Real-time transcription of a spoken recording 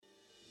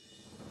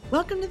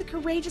Welcome to the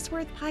Courageous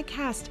Worth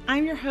podcast.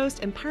 I'm your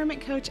host,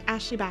 empowerment coach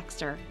Ashley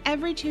Baxter.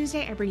 Every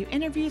Tuesday, I bring you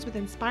interviews with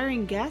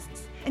inspiring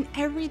guests, and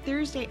every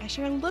Thursday, I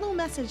share a little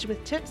message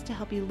with tips to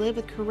help you live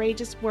with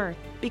courageous worth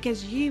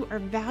because you are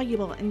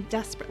valuable and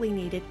desperately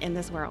needed in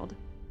this world.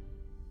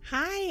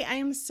 Hi, I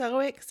am so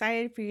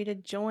excited for you to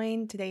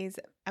join today's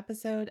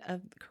episode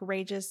of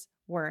Courageous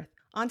Worth.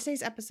 On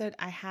today's episode,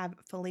 I have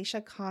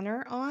Felicia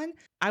Connor on.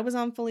 I was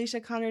on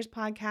Felicia Connor's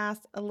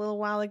podcast a little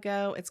while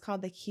ago. It's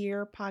called the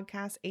Here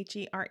Podcast,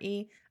 Here.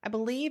 I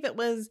believe it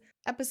was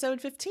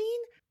episode 15.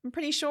 I'm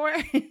pretty sure.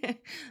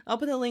 I'll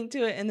put a link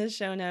to it in the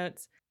show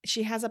notes.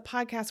 She has a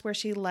podcast where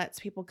she lets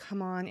people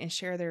come on and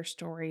share their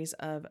stories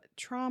of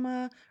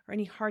trauma or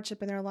any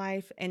hardship in their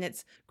life. And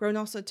it's grown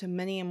also to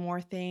many and more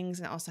things,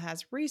 and also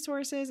has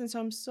resources. And so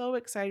I'm so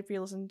excited for you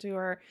to listen to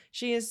her.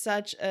 She is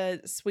such a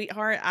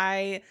sweetheart.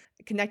 I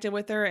connected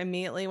with her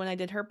immediately when I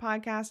did her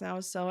podcast, and I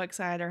was so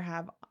excited to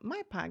have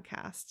my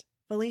podcast.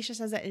 Felicia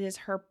says that it is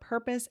her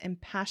purpose and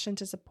passion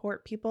to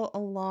support people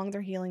along their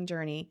healing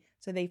journey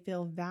so they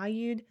feel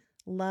valued,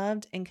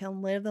 loved, and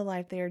can live the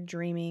life they are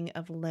dreaming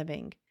of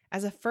living.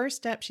 As a first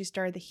step, she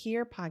started the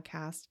Here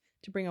podcast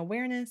to bring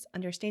awareness,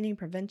 understanding,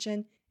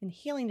 prevention, and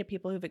healing to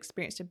people who've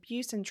experienced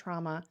abuse and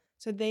trauma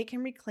so they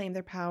can reclaim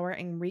their power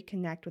and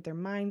reconnect with their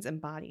minds and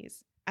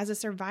bodies. As a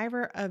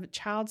survivor of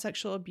child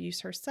sexual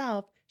abuse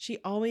herself, she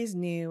always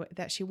knew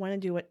that she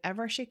wanted to do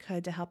whatever she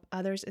could to help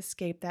others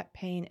escape that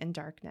pain and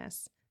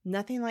darkness.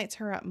 Nothing lights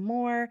her up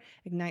more,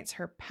 ignites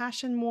her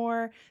passion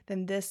more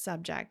than this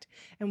subject,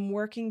 and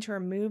working to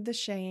remove the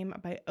shame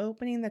by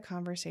opening the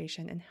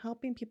conversation and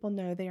helping people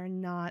know they are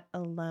not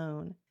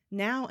alone.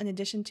 Now, in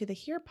addition to the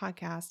Here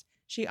podcast,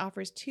 she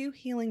offers 2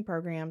 healing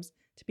programs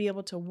to be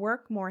able to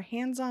work more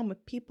hands-on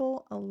with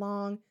people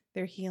along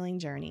their healing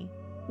journey.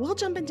 We'll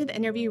jump into the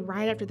interview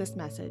right after this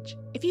message.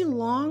 If you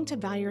long to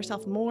value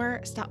yourself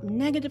more, stop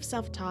negative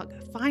self-talk,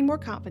 find more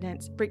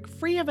confidence, break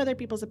free of other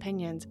people's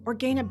opinions, or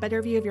gain a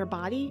better view of your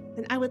body,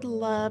 then I would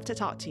love to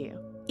talk to you.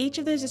 Each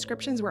of those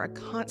descriptions were a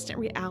constant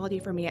reality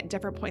for me at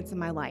different points in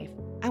my life.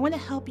 I want to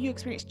help you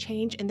experience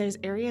change in those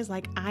areas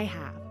like I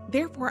have.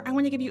 Therefore, I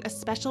want to give you a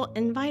special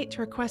invite to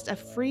request a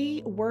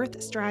free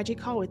Worth strategy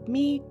call with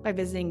me by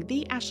visiting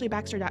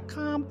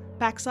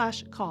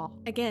theashleybaxter.com/call.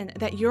 Again,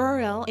 that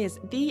URL is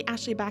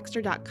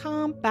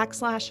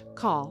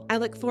theashleybaxter.com/call. I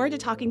look forward to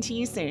talking to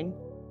you soon.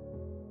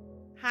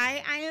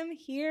 Hi, I am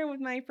here with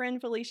my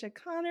friend Felicia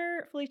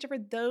Connor. Felicia, for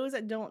those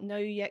that don't know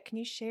you yet, can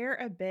you share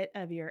a bit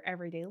of your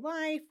everyday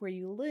life, where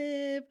you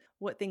live,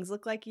 what things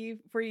look like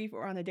for you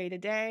on a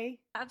day-to-day?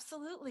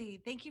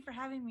 Absolutely. Thank you for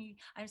having me.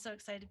 I'm so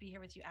excited to be here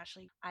with you,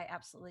 Ashley. I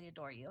absolutely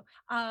adore you.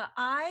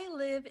 I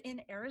live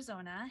in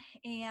Arizona,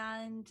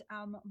 and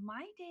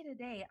my day to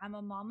day, I'm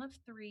a mom of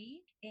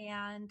 3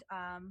 and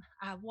a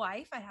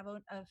wife. I have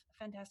a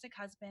fantastic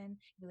husband.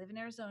 We live in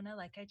Arizona,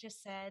 like I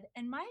just said.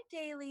 And my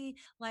daily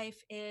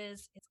life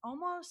it's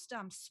almost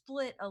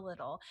split a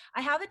little.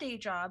 I have a day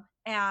job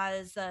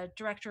as a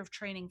director of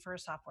training for a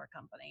software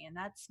company, and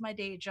that's my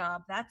day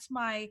job. That's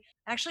my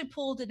actually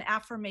pulled an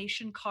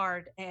affirmation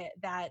card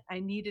that I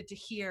needed to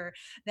hear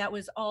that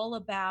was all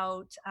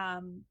about,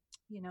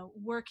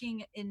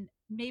 working in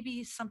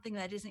maybe something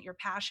that isn't your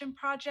passion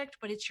project,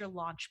 but it's your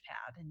launch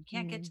pad, and you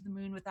can't get to the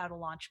moon without a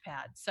launch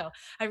pad. So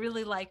I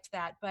really liked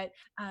that. But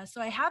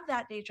so I have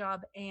that day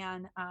job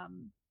and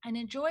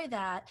enjoy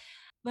that.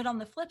 But on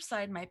the flip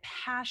side, my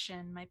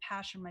passion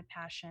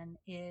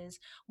is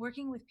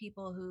working with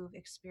people who've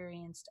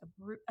experienced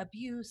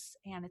abuse,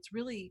 and it's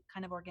really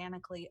kind of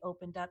organically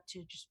opened up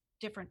to just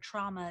different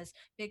traumas,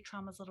 big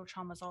traumas, little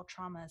traumas, all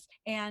traumas.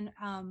 And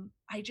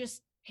I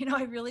just,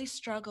 I really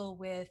struggle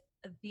with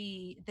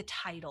the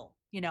title,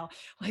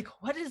 like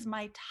what is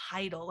my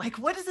title? Like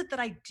what is it that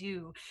I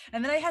do?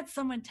 And then I had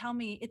someone tell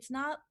me it's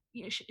not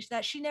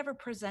that she never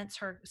presents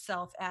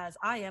herself as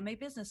I am a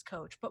business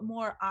coach, but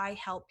more I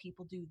help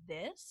people do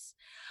this.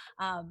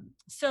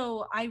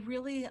 So I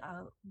really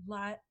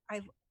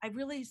I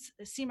really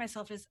see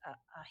myself as a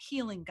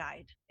healing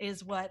guide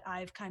is what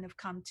I've kind of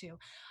come to.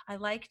 I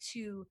like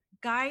to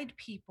guide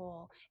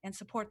people and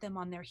support them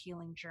on their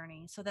healing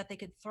journey so that they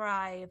could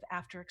thrive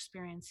after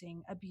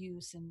experiencing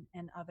abuse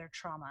and other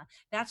trauma.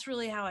 That's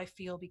really how I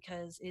feel,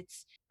 because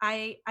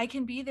I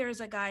can be there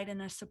as a guide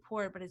and a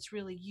support, but it's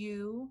really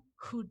you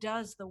who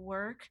does the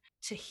work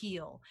to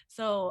heal.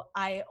 So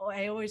I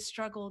always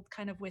struggled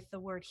kind of with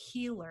the word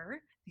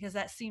healer, because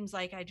that seems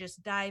like I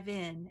just dive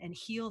in and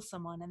heal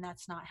someone, and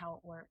that's not how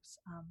it works.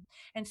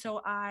 And so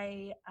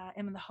I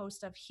am the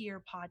host of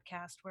Here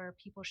podcast, where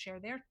people share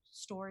their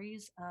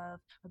stories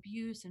of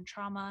abuse and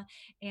trauma,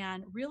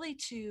 and really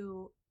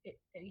to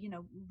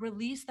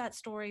release that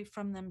story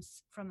from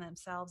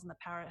themselves and the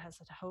power it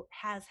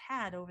has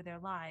had over their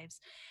lives.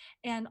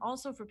 And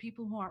also for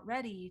people who aren't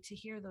ready to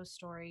hear those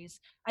stories,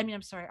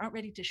 I'm sorry, aren't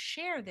ready to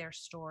share their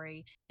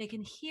story, they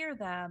can hear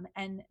them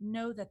and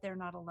know that they're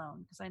not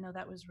alone, because I know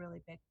that was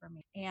really big for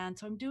me. And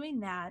so I'm doing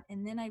that.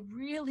 And then I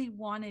really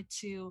wanted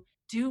to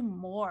do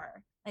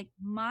more. Like,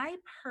 my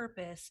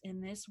purpose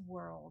in this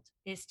world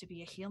is to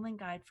be a healing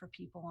guide for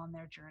people on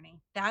their journey.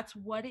 That's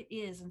what it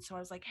is. And so I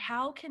was like,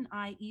 how can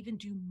I even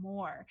do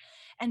more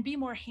and be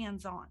more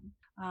hands on?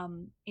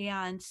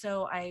 And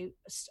so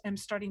am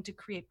starting to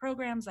create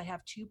programs. I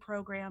have 2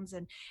 programs,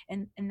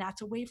 and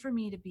that's a way for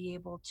me to be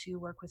able to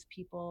work with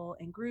people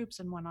in groups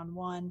and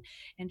one-on-one,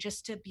 and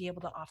just to be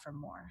able to offer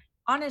more.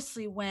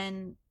 Honestly,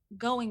 when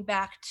going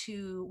back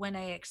to when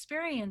I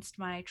experienced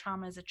my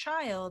trauma as a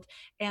child,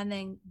 and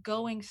then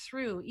going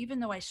through, even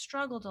though I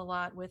struggled a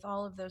lot with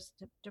all of those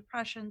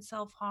depression,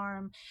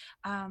 self-harm,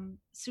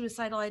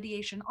 suicidal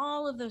ideation,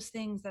 all of those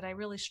things that I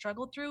really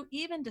struggled through,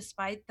 even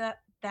despite that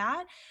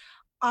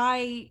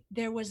I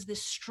there was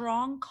this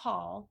strong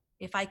call,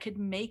 if I could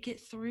make it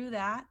through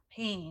that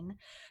pain,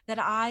 that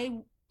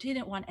I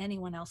didn't want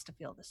anyone else to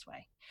feel this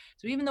way.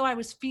 So even though I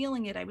was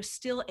feeling it, I was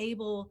still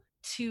able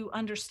to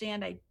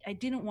understand I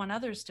didn't want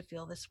others to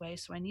feel this way.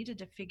 So I needed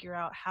to figure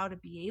out how to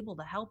be able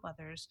to help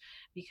others,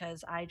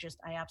 because I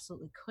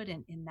absolutely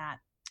couldn't in that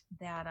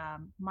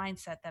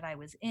mindset that I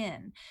was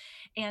in.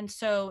 And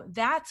so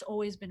that's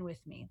always been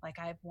with me. Like,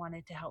 I've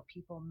wanted to help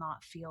people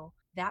not feel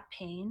that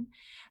pain.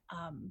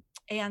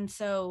 And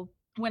so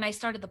when I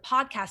started the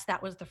podcast,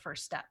 that was the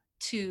first step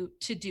to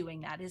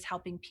doing that, is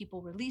helping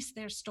people release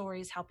their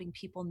stories, helping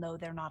people know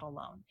they're not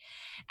alone.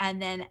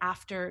 And then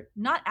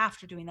not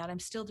after doing that, I'm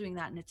still doing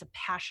that, and it's a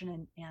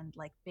passion and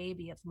like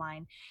baby of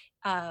mine.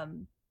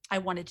 I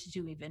wanted to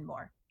do even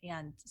more.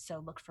 And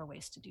so look for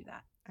ways to do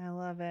that. I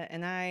love it.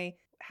 And I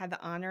had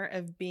the honor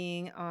of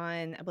being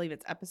on, I believe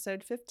it's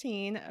episode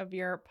 15 of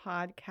your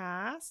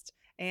podcast.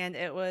 And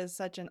it was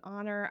such an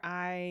honor.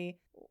 I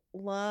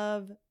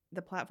love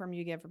the platform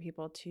you give for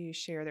people to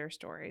share their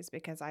stories,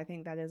 because I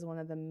think that is one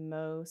of the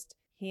most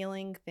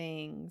healing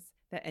things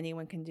that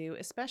anyone can do,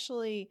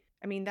 especially,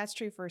 I mean, that's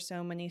true for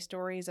so many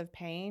stories of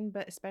pain,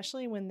 but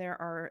especially when they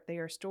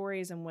are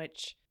stories in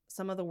which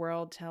some of the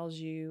world tells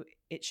you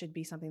it should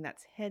be something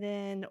that's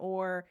hidden,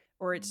 or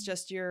it's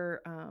just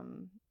your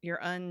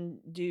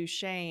undue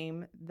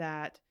shame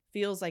that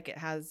feels like it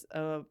has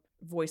a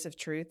voice of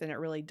truth and it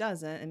really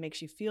doesn't, and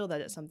makes you feel that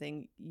it's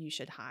something you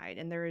should hide.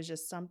 And there is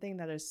just something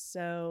that is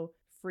so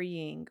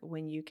freeing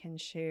when you can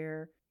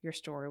share your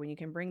story, when you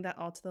can bring that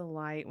all to the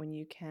light, when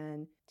you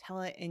can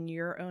tell it in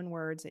your own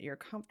words that you're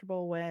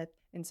comfortable with.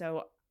 And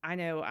so I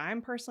know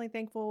I'm personally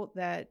thankful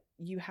that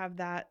you have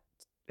that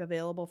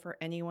available for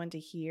anyone to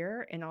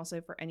hear, and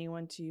also for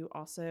anyone to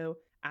also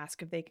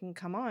ask if they can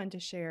come on to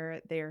share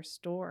their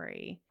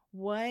story.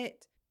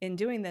 What in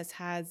doing this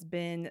has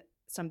been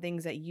some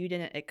things that you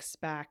didn't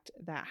expect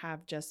that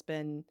have just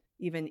been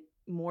even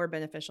more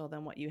beneficial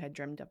than what you had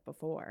dreamed of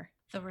before?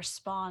 The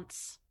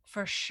response,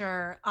 for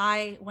sure.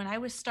 When I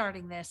was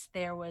starting this,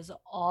 there was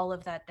all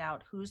of that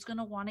doubt. Who's going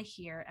to want to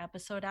hear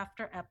episode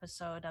after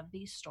episode of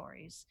these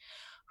stories?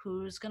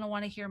 Who's going to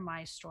want to hear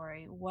my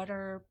story? What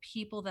are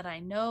people that I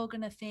know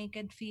going to think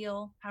and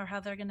feel, or how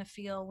they're going to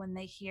feel when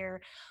they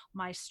hear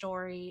my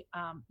story?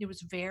 It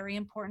was very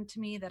important to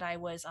me that I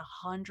was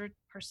 100%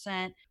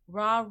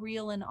 raw,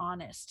 real, and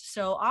honest.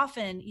 So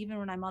often, even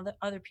when I'm on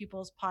other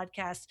people's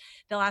podcasts,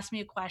 they'll ask me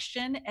a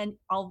question, and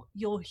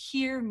you'll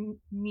hear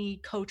me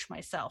coach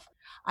myself.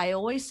 I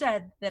always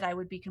said that I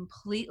would be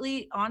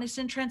completely honest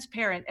and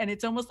transparent, and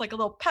it's almost like a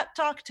little pep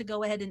talk to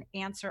go ahead and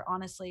answer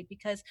honestly,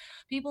 because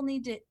people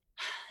need to.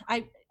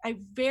 I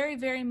very,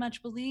 very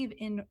much believe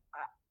in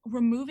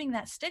removing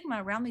that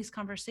stigma around these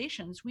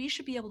conversations. We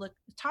should be able to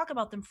talk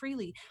about them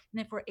freely.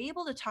 And if we're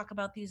able to talk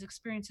about these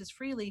experiences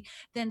freely,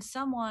 then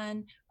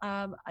someone,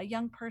 a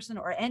young person,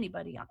 or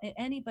anybody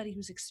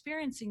who's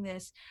experiencing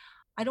this,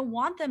 I don't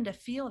want them to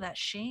feel that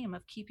shame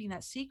of keeping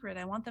that secret.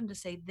 I want them to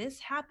say this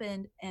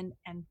happened, and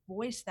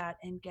voice that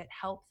and get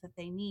help that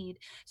they need,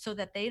 so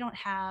that they don't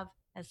have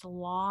as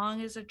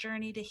long as a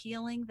journey to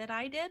healing that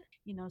I did.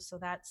 So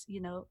that's,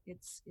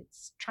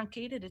 it's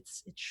truncated,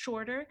 it's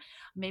shorter.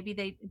 Maybe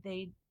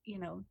they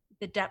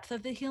the depth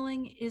of the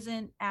healing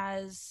isn't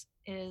as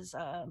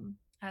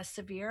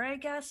severe, I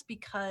guess,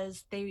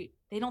 because they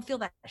don't feel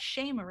that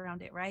shame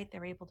around it, right?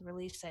 They're able to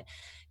release it.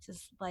 This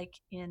is like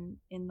in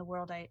the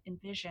world I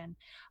envision.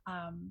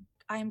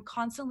 I'm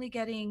constantly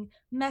getting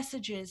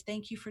messages,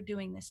 thank you for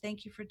doing this,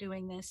 thank you for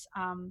doing this.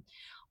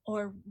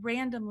 Or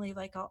randomly,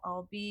 like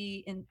I'll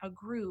be in a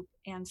group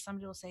and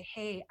somebody will say,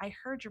 hey, I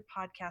heard your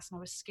podcast and I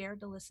was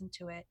scared to listen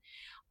to it,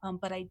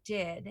 but I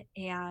did,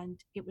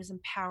 and it was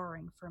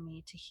empowering for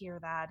me to hear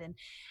that. And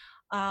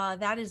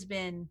that has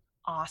been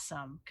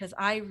awesome, because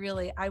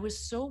I was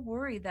so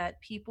worried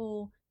that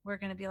people were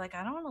going to be like,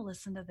 I don't want to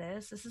listen to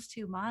this is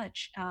too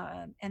much.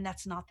 And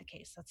that's not the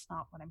case. That's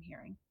not what I'm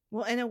hearing.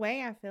 Well, in a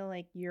way, I feel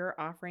like you're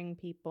offering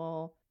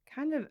people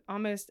kind of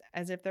almost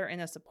as if they're in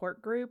a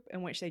support group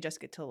in which they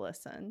just get to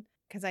listen.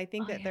 Because I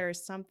think Oh, that yeah.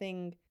 there's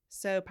something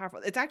so powerful.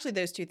 It's actually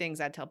those two things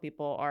I tell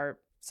people are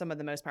some of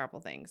the most powerful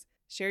things.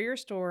 Share your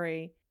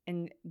story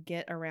and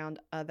get around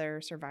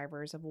other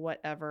survivors of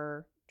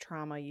whatever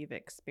trauma you've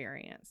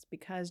experienced.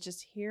 Because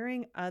just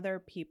hearing other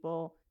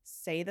people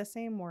say the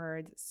same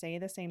words, say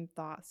the same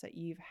thoughts that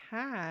you've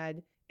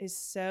had is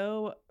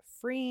so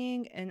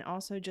freeing and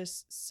also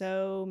just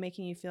so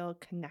making you feel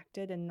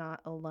connected and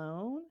not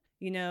alone.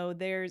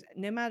 There's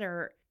no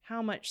matter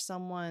how much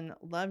someone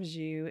loves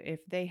you,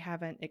 if they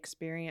haven't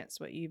experienced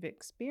what you've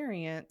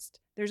experienced,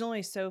 there's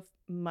only so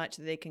much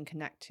that they can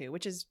connect to,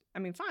 which is, I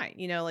mean, fine.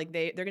 Like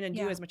they're going to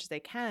do Yeah. as much as they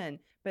can.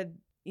 But,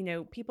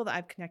 people that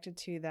I've connected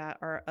to that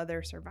are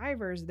other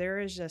survivors, there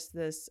is just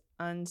this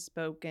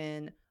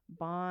unspoken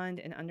bond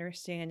and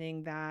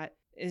understanding that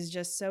is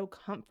just so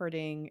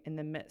comforting in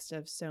the midst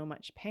of so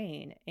much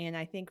pain. And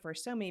I think for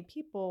so many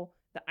people,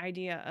 the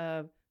idea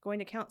of going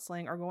to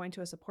counseling or going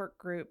to a support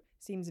group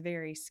seems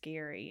very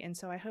scary. And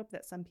so I hope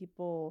that some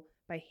people,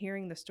 by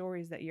hearing the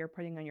stories that you're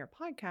putting on your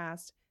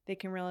podcast, they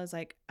can realize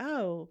like,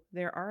 oh,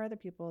 there are other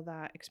people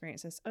that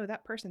experience this. Oh,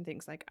 that person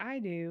thinks like I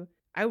do.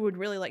 I would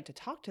really like to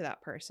talk to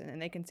that person.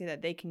 And they can see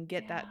that they can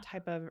get Yeah. that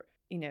type of,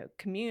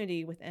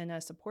 community within a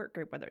support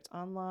group, whether it's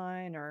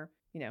online or,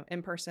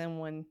 in person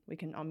when we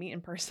can all meet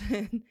in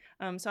person.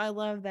 So I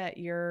love that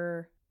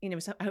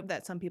I hope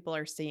that some people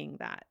are seeing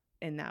that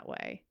in that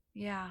way.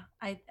 Yeah,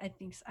 I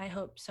think I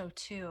hope so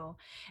too.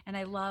 And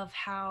I love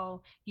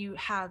how you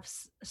have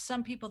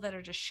some people that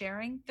are just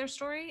sharing their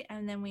story,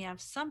 and then we have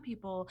some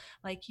people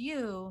like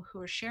you who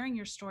are sharing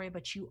your story,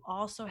 but you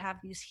also have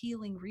these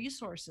healing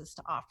resources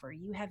to offer.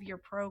 You have your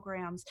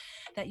programs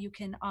that you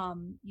can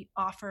you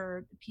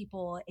offer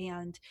people,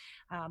 and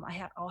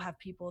I'll have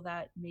people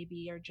that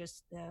maybe are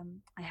just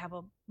I have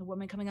a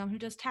woman coming on who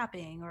does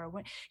tapping, or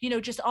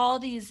just all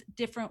these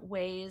different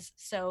ways.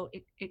 So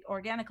it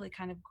organically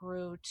kind of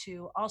grew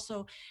to also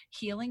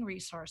healing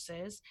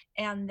resources,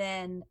 and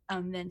then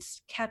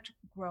kept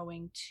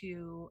growing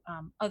to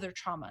other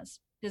traumas,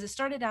 because it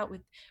started out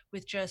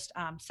with just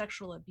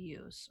sexual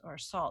abuse or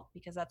assault,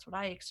 because that's what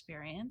I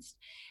experienced,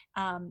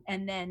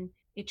 and then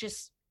it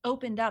just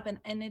opened up,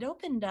 and it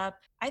opened up.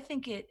 I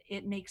think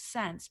it makes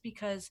sense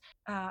because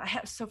I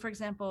have, so for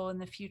example, in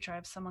the future I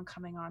have someone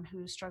coming on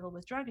who struggled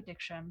with drug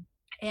addiction,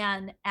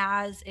 and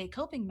as a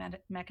coping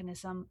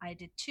mechanism I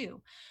did too.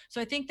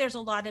 So I think there's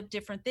a lot of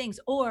different things,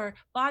 or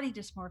body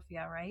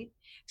dysmorphia, right?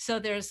 So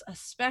there's,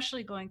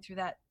 especially going through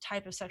that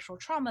type of sexual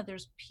trauma,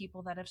 there's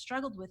people that have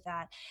struggled with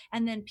that,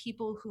 and then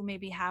people who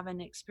maybe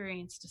haven't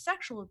experienced a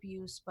sexual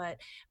abuse but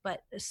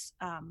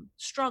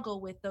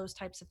struggle with those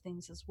types of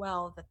things as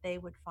well, that they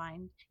would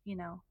find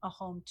a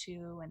home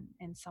to,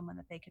 and someone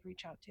that they could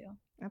reach out to.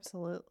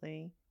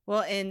 Absolutely.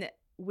 Well, and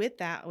with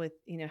that, with,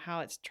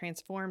 how it's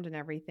transformed and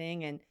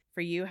everything, and for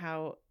you,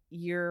 how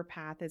your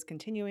path is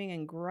continuing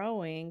and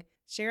growing,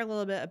 share a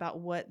little bit about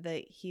what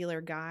the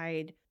healer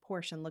guide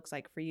portion looks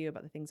like for you,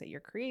 about the things that you're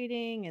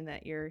creating and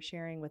that you're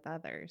sharing with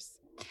others.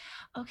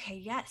 Okay,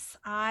 yes,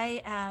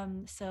 I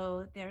am.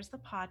 So there's the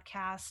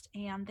podcast,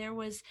 and there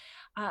was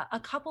a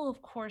couple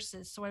of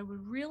courses. So I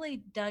would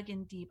really dug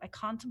in deep. I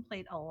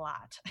contemplate a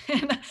lot,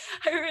 and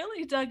I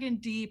really dug in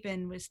deep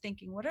and was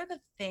thinking, what are the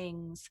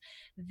things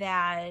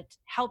that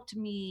helped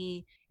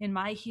me in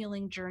my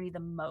healing journey the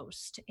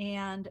most?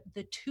 And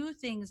the two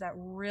things that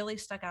really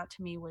stuck out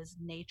to me was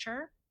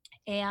nature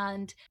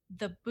and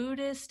the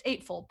Buddhist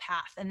Eightfold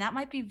Path. And that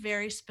might be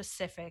very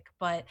specific,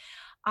 but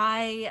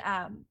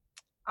I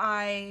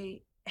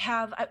I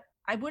have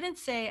I wouldn't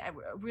say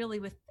really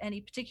with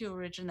any particular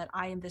religion that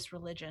I am this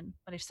religion,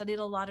 but I've studied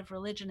a lot of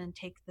religion and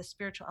take the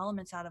spiritual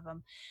elements out of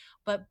them.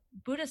 But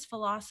Buddhist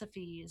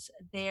philosophies,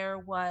 there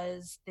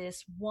was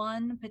this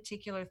one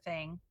particular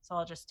thing. So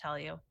I'll just tell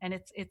you, and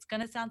it's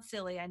going to sound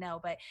silly, I know,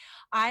 but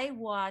I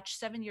watched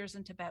 7 Years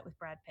in Tibet with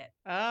Brad Pitt.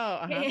 Oh,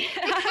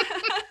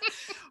 uh-huh.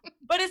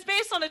 But it's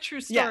based on a true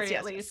Yes, story, yes,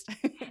 at least.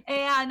 yes.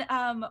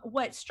 And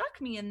what struck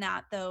me in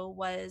that, though,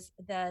 was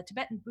the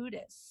Tibetan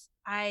Buddhists.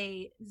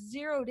 I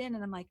zeroed in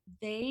and I'm like,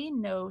 they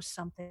know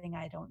something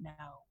I don't know.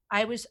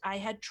 I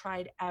had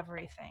tried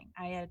everything.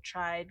 I had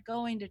tried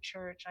going to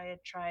church. I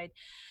had tried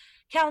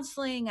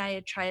counseling.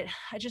 I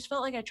just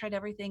felt like I tried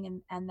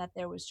everything, and that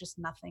there was just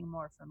nothing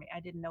more for me. I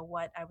didn't know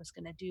what I was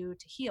going to do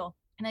to heal.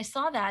 And I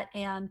saw that,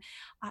 and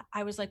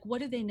I was like,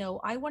 what do they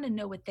know? I want to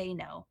know what they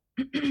know.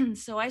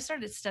 So I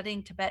started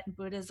studying Tibetan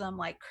Buddhism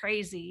like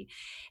crazy,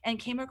 and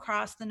came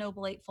across the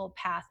Noble Eightfold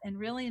Path. And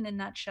really, in a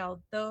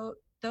nutshell, though,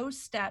 those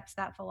steps,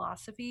 that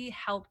philosophy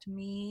helped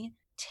me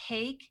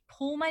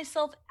pull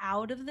myself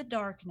out of the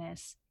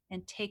darkness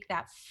and take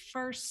that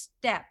first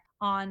step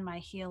on my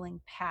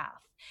healing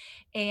path.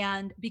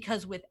 And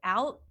because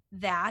without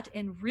that,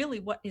 and really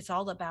what it's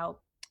all about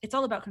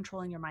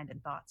controlling your mind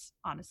and thoughts.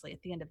 Honestly,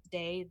 at the end of the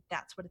day,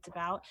 that's what it's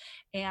about.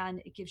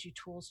 And it gives you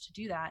tools to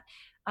do that.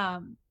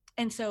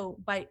 And so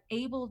by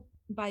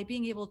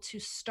being able to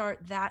start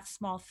that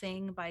small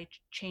thing, by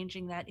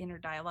changing that inner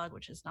dialogue,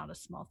 which is not a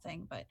small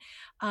thing, but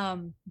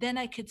then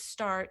I could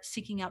start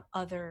seeking out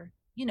other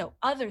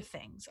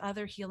things,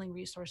 other healing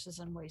resources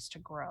and ways to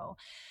grow.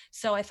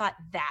 So I thought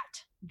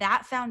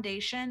that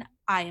foundation,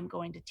 I am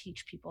going to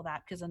teach people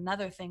that, because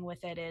another thing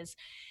with it is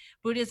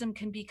Buddhism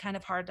can be kind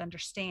of hard to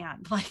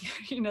understand. Like,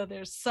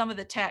 there's some of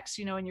the text,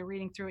 and you're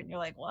reading through it and you're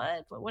like,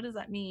 what does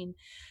that mean?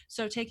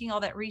 So taking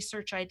all that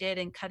research I did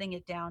and cutting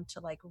it down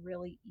to like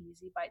really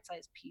easy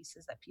bite-sized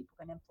pieces that people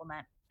can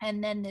implement.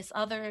 And then this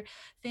other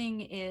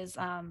thing is,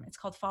 it's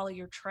called Follow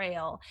Your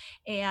Trail.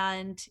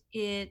 And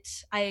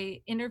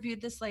I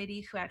interviewed this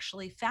lady who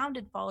actually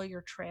founded Follow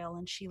Your Trail,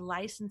 and she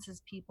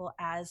licenses people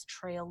as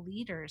trail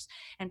leaders.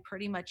 And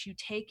pretty much you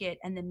take it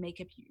and then make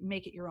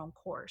it your own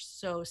course.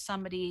 So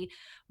somebody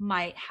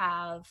might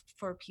have,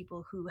 for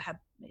people who have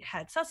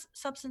had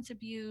substance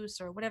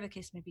abuse or whatever the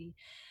case may be.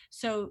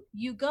 So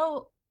you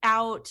go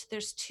out,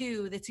 there's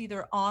two that's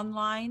either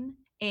online,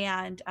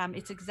 and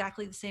it's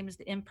exactly the same as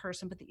the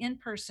in-person, but the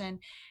in-person,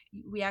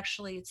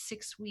 it's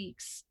 6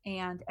 weeks,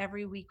 and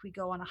every week we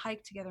go on a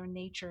hike together in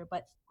nature.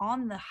 But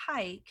on the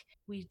hike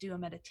we do a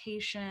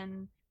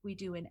meditation, we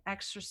do an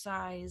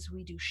exercise,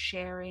 we do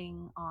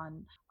sharing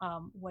on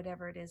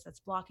whatever it is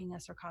that's blocking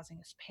us or causing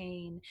us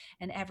pain,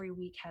 and every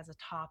week has a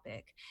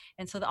topic.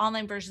 And so the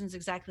online version is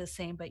exactly the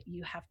same, but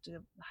you have to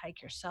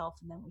hike yourself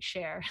and then we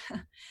share.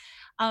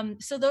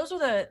 So those are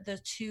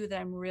the two that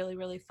I'm really,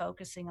 really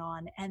focusing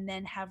on, and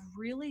then have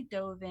really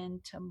dove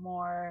into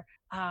more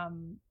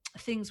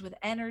things with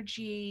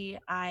energy.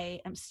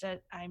 I'm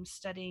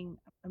studying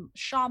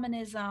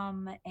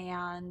shamanism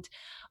and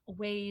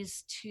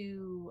ways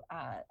to.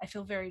 I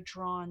feel very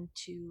drawn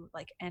to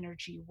like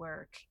energy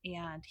work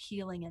and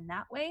healing in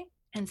that way.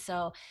 And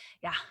so,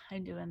 yeah,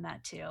 I'm doing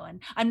that too.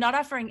 And I'm not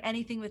offering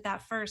anything with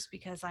that first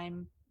because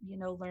I'm,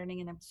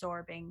 learning and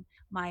absorbing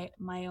my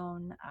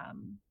own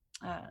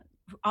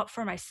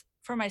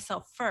for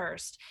myself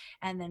first,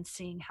 and then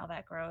seeing how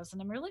that grows. And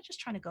I'm really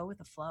just trying to go with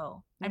the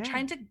flow. I'm Yeah.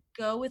 trying to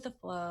go with the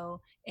flow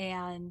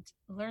and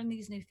learn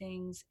these new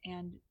things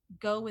and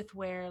go with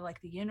where like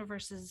the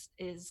universe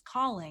is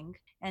calling,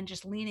 and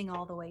just leaning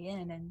all the way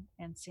in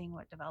and seeing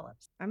what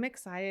develops. I'm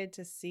excited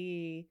to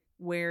see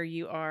where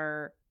you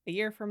are a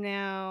year from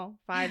now,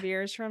 5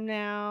 years from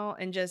now,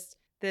 and just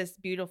this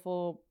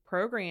beautiful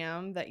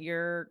program that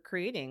you're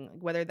creating,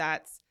 whether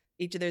that's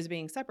each of those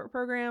being separate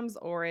programs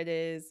or it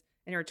is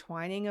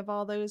intertwining of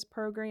all those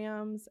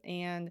programs.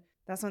 And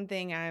that's one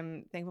thing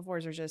I'm thankful for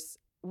is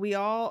we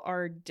all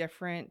are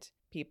different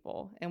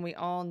people and we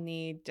all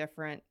need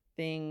different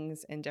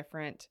things and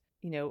different,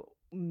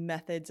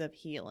 methods of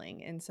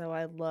healing. And so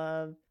I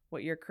love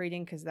what you're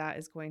creating because that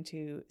is going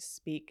to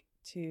speak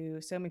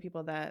to so many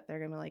people that they're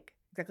going to be like,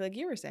 exactly like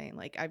you were saying,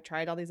 like, I've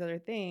tried all these other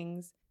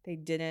things. They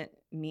didn't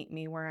meet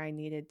me where I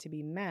needed to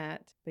be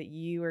met, but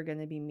you are going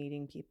to be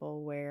meeting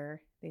people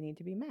where they need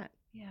to be met.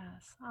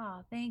 Yes.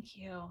 Oh, thank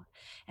you.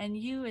 And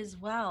you as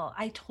well.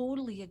 I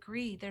totally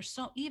agree.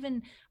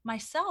 Even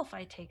myself,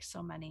 I take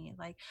so many.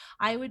 Like,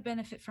 I would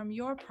benefit from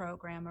your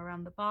program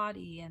around the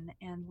body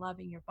and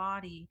loving your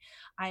body.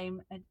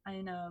 In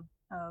a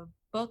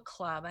book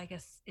club, I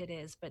guess it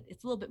is, but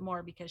it's a little bit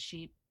more because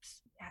she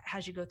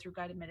has you go through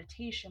guided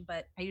meditation.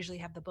 But I usually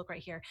have the book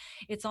right here.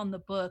 It's on the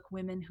book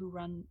Women Who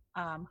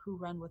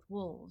Run with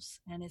Wolves,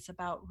 and it's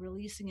about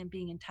releasing and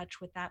being in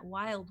touch with that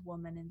wild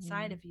woman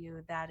inside of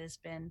you that has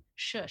been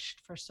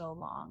shushed for so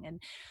long. And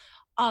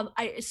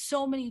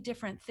so many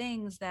different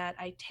things that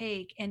I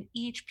take, and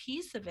each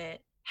piece of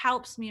it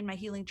helps me in my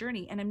healing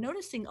journey. And I'm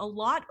noticing a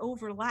lot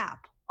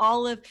overlap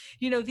all of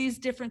these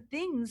different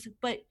things,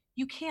 but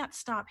you can't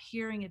stop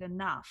hearing it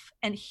enough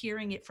and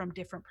hearing it from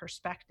different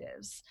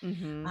perspectives.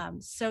 Mm-hmm.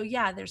 So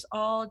yeah, there's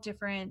all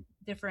different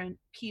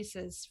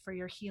pieces for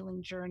your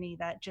healing journey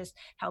that just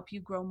help you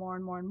grow more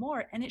and more and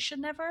more, and it should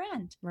never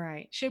end.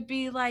 Right. Should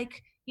be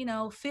like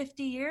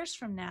 50 years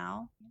from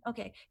now.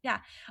 Okay, yeah.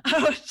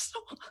 I just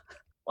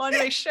want to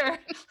make sure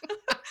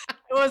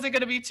it wasn't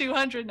going to be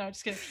 200. No,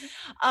 just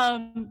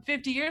kidding.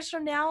 50 years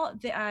from now,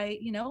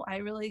 I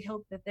really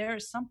hope that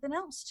there's something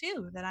else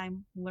too that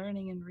I'm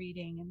learning and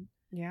reading. And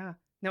yeah,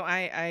 no,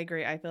 I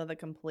agree. I feel the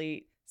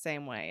complete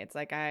same way. It's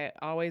like I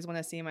always want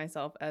to see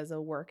myself as a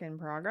work in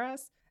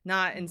progress,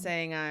 not in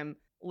saying I'm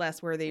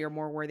less worthy or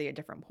more worthy at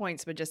different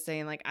points, but just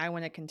saying like I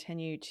want to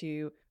continue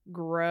to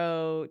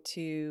grow,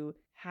 to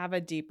have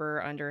a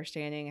deeper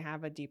understanding,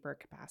 have a deeper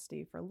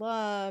capacity for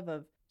love,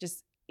 of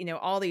just,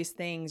 all these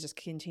things just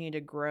continue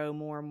to grow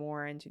more and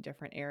more into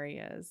different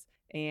areas.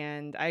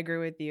 And I agree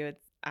with you.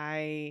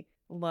 I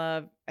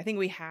think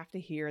we have to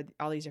hear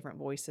all these different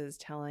voices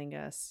telling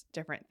us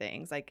different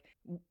things. Like,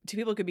 two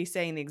people could be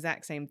saying the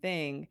exact same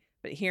thing,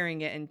 but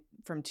hearing it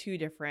from two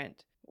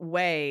different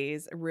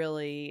ways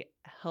really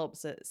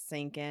helps it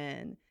sink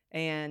in.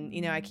 And,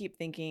 I keep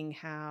thinking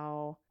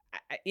how,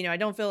 I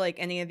don't feel like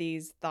any of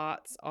these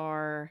thoughts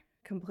are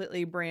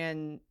completely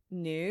brand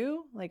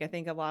new. Like, I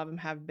think a lot of them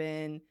have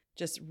been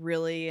just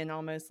really and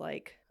almost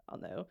like, I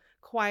don't know,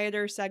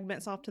 quieter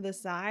segments off to the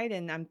side.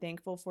 And I'm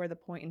thankful for the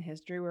point in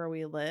history where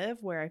we live,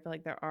 where I feel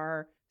like there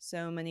are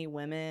so many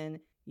women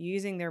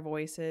using their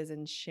voices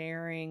and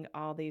sharing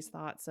all these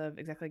thoughts of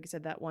exactly like you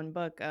said, that one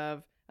book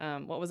of,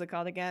 what was it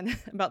called again?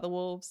 About the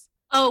wolves.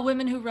 Oh,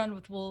 Women Who Run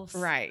with Wolves.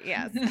 Right,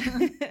 yes.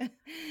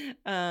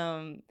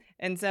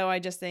 And so I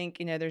just think,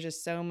 there's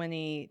just so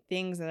many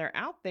things that are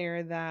out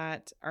there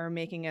that are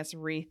making us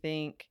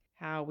rethink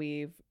how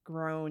we've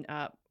grown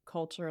up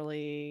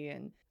culturally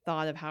and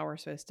thought of how we're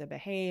supposed to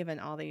behave and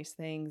all these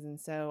things. And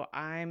so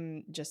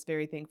I'm just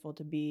very thankful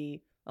to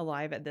be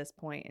alive at this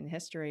point in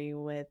history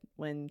with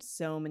when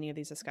so many of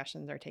these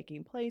discussions are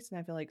taking place. And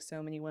I feel like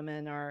so many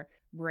women are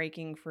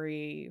breaking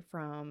free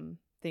from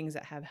things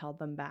that have held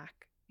them back.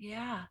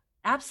 Yeah,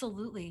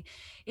 absolutely.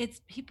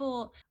 It's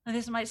people, and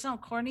this might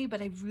sound corny,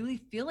 but I really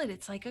feel it.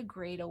 It's like a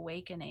great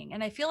awakening.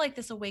 And I feel like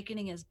this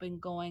awakening has been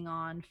going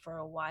on for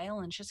a while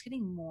and it's just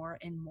getting more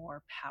and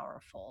more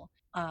powerful.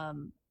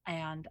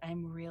 And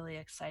I'm really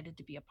excited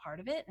to be a part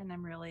of it. And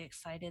I'm really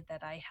excited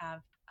that I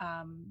have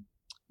um,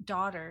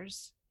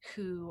 daughters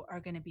who are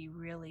going to be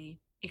really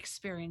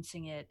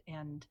experiencing it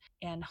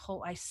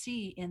I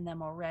see in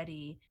them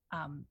already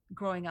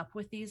growing up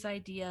with these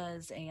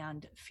ideas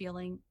and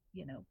feeling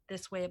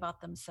this way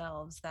about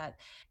themselves, that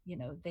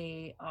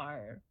they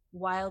are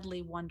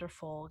wildly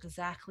wonderful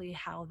exactly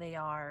how they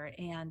are.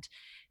 And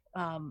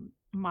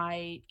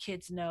my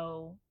kids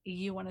know,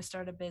 you want to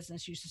start a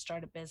business, you should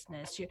start a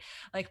business.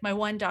 Like my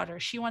one daughter,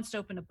 she wants to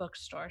open a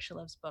bookstore. She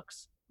loves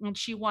books, and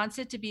she wants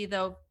it to be,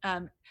 though,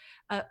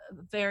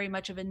 very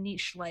much of a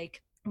niche.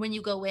 Like when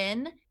you go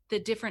in, the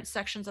different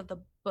sections of the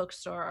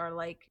bookstore are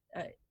like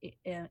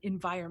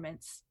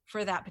environments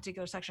for that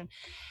particular section.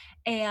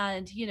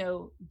 And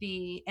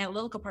the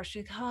analytical part,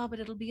 she's like, oh, but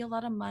it'll be a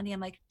lot of money. I'm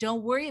like,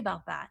 don't worry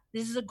about that,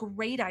 this is a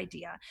great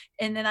idea.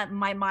 And then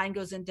my mind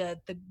goes into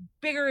the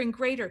bigger and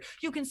greater.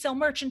 You can sell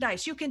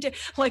merchandise, you can do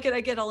like it.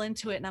 I get all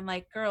into it, and I'm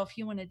like, girl, if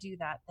you want to do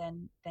that,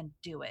 then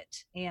do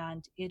it,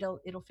 and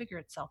it'll figure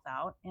itself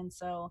out. And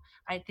so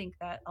I think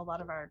that a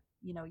lot of our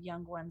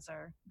young ones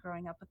are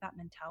growing up with that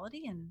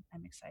mentality, and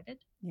I'm excited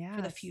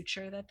for the Yes.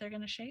 future that they're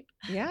going to shape.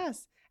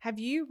 Yes. Have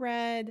you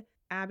read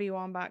Abby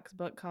Wambach's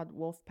book called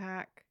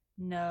Wolfpack?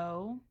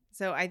 No.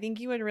 So I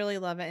think you would really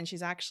love it. And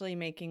she's actually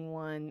making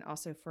one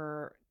also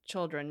for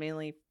children,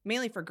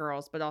 mainly for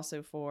girls, but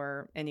also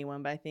for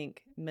anyone. But I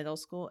think middle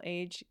school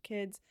age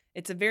kids.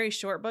 It's a very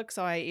short book,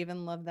 so I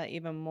even love that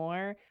even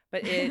more.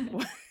 But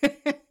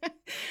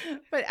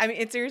but I mean,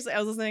 it's seriously. I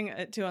was listening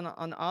to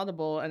on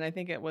Audible, and I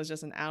think it was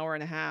just an hour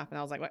and a half, and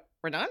I was like, "What?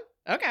 We're done?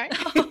 Okay."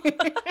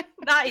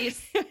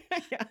 Nice.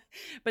 Yeah.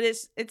 But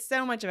it's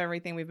so much of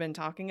everything we've been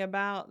talking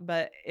about.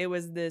 But it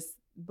was this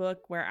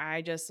book where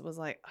I just was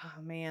like,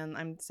 oh man,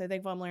 I'm so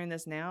thankful I'm learning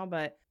this now,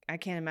 but I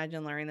can't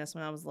imagine learning this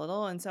when I was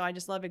little. And so I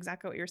just love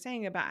exactly what you're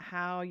saying about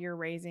how you're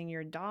raising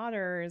your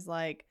daughters.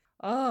 Like,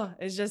 oh,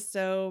 it's just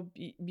so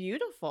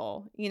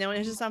beautiful, and it's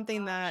Oh just my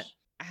something that gosh.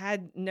 I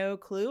had no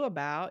clue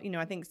about.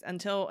 I think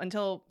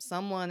until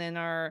someone in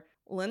our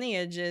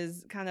lineage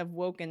is kind of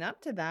woken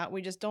up to that,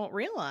 we just don't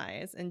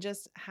realize, and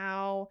just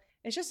how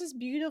it's just this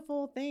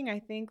beautiful thing. I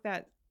think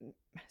that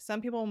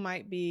some people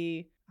might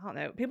be, I don't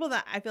know, people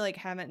that I feel like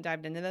haven't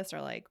dived into this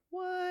are like,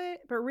 what?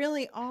 But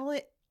really all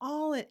it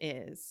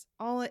is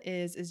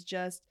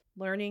just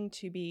learning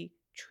to be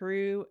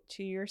true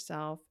to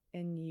yourself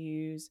and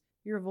use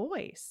your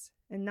voice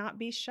and not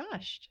be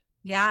shushed.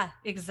 Yeah,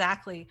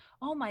 exactly.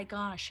 Oh my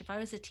gosh, if I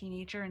was a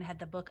teenager and had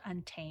the book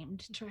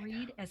Untamed to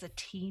read as a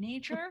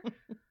teenager,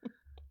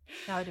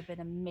 that would have been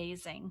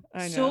amazing.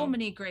 I So know.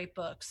 many great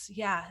books.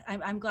 Yeah,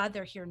 I'm glad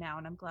they're here now,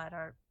 and I'm glad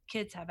our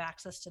kids have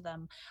access to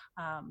them.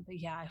 But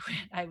yeah,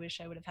 I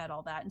wish I would have had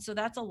all that. And so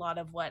that's a lot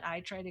of what I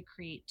try to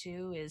create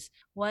too, is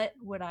what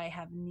would I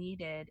have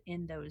needed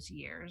in those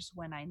years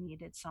when I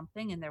needed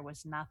something and there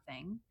was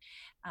nothing.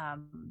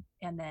 And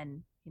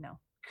then,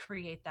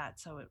 create that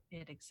so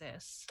it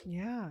exists.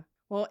 Yeah.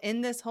 Well,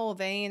 in this whole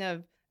vein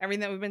of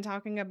everything that we've been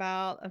talking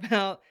about,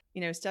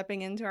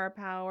 stepping into our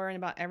power and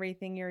about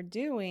everything you're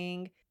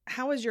doing,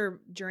 how has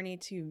your journey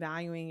to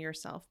valuing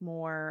yourself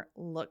more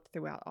looked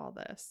throughout all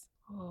this?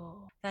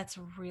 Oh, that's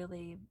a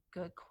really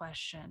good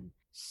question.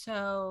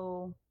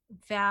 So,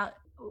 that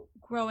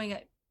growing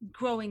up,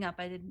 growing up,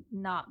 I did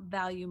not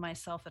value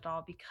myself at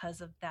all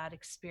because of that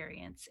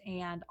experience,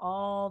 and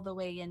all the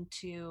way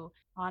into,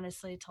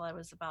 honestly, till I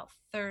was about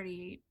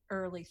 30,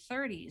 early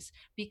 30s,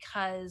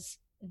 because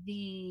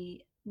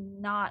the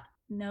not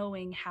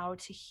knowing how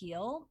to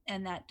heal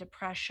and that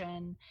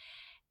depression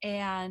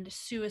and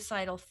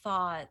suicidal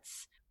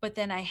thoughts. But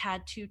then I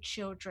had two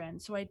children,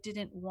 so I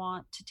didn't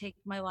want to take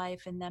my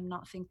life and them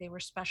not think they were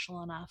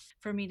special enough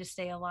for me to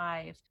stay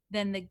alive.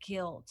 Then the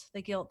guilt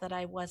that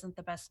I wasn't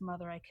the best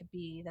mother I could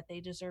be, that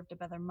they deserved a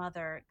better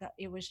mother.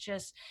 It was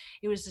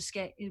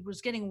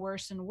getting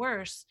worse and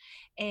worse.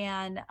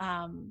 And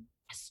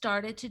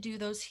started to do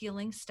those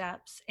healing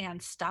steps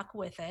and stuck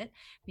with it,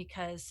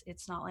 because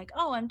it's not like,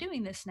 oh, I'm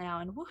doing this now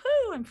and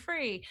woohoo, I'm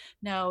free.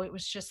 No, it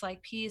was just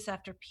like piece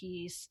after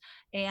piece.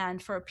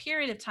 And for a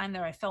period of time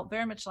there, I felt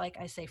very much like,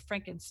 I say,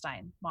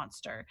 Frankenstein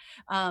monster.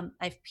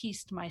 I've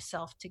pieced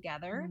myself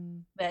together,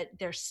 Mm. but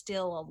there's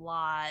still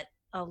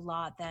a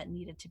lot that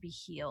needed to be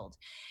healed.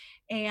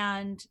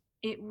 And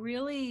it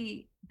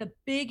really,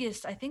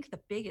 I think the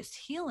biggest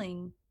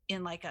healing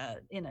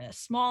in a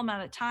small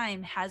amount of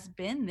time has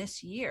been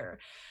this year.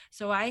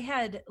 So I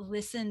had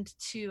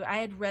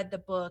read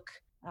the book,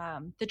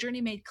 The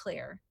Journey Made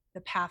Clear,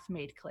 The Path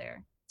Made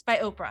Clear. It's by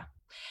Oprah.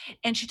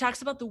 And she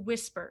talks about the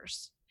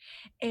whispers.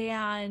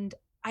 And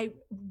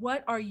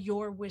what are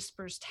your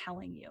whispers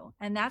telling you?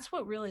 And that's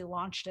what really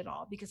launched it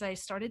all, because I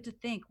started to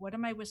think, what are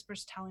my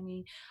whispers telling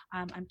me?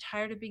 I'm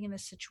tired of being in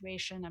this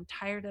situation. I'm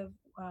tired of,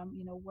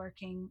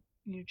 working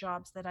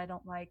jobs that I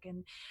don't like,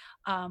 and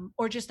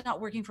or just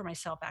not working for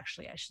myself.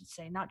 Actually, I should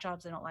say, not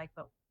jobs I don't like,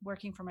 but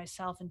working for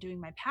myself and doing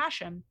my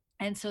passion.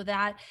 And so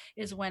that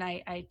is when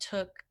I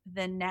took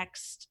the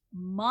next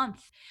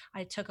month,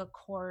 I took a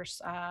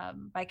course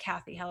by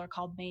Kathy Heller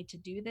called Made to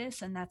Do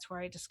This. And that's where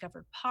I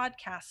discovered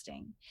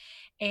podcasting.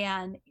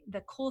 And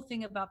the cool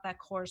thing about that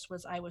course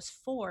was I was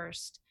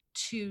forced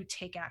to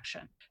take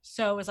action.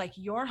 So it was like,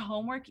 your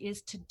homework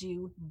is to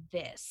do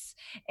this.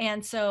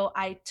 And so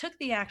I took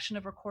the action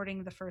of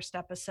recording the first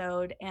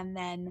episode, and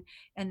then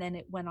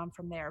it went on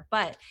from there.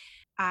 But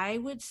I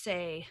would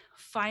say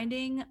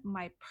finding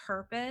my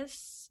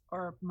purpose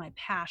or my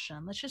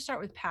passion. Let's just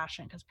start with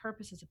passion, because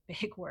purpose is a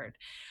big word.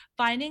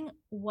 Finding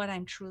what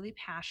I'm truly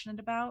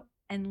passionate about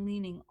and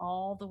leaning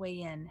all the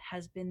way in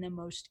has been the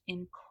most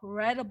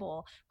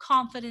incredible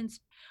confidence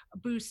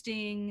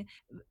boosting,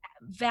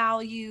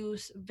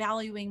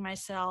 valuing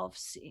myself,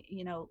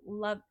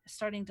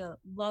 starting to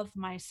love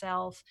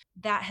myself.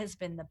 That has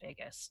been the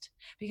biggest,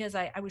 because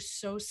I was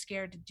so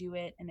scared to do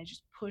it, and I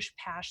just pushed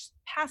past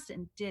it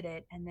and did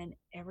it. And then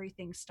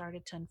everything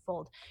started to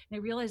unfold. And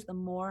I realized the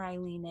more I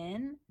lean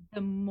in,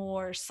 the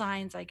more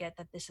signs I get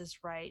that this is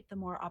right, the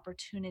more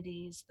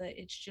opportunities, that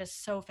it's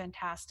just so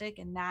fantastic.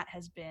 And that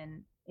has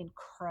been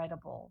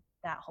incredible.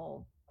 That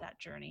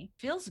journey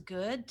feels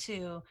good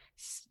to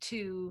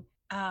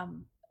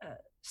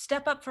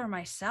step up for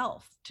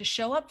myself, to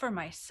show up for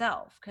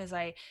myself, because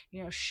I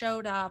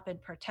showed up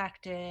and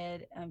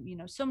protected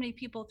so many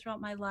people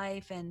throughout my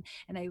life, and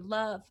I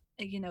love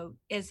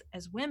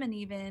as women,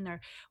 even,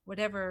 or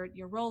whatever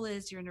your role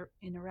is, your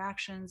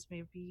interactions,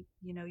 maybe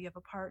you have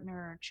a partner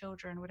or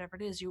children, whatever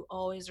it is, you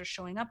always are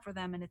showing up for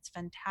them, and it's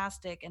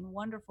fantastic and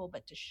wonderful.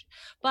 But to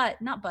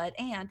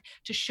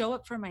show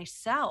up for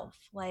myself,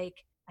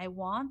 like, I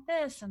want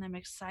this and I'm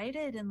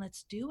excited and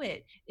let's do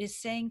it, is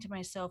saying to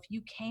myself,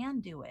 you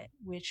can do it,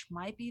 which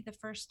might be the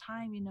first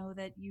time,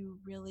 that you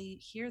really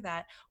hear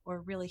that,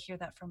 or really hear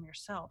that from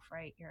yourself,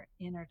 right? Your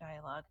inner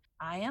dialogue.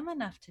 I am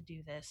enough to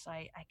do this.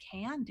 I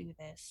can do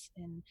this,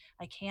 and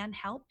I can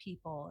help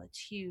people. It's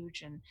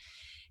huge. And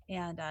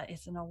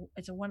it's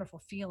a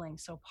wonderful feeling.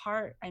 So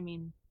I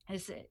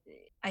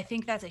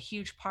think that's a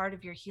huge part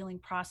of your healing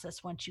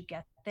process. Once you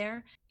get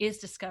there, is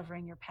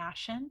discovering your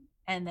passion,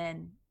 and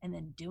then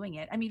doing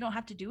it. I mean, you don't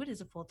have to do it as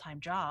a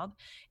full-time job.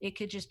 It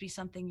could just be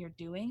something you're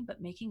doing,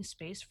 but making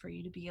space for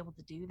you to be able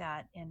to do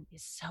that, and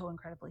is so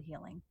incredibly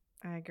healing.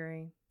 I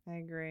agree.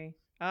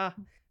 I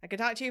could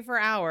talk to you for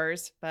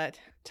hours, but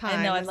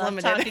time I is love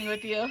limited. talking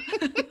with you.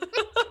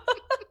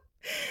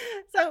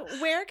 So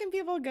where can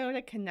people go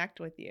to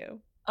connect with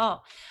you?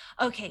 Oh,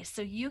 okay.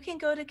 So you can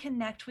go to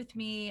connect with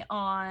me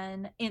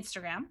on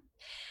Instagram.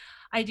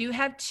 I do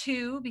have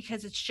two,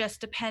 because it's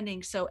just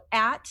depending. So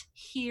at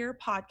Here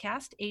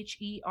Podcast,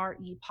 HERE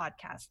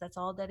Podcast. That's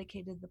all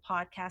dedicated to the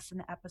podcast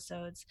and the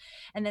episodes.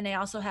 And then I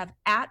also have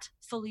at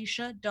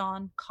Felicia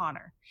Dawn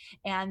Connor.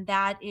 And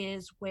that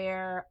is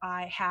where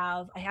I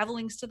have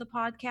links to the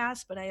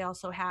podcast, but I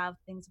also have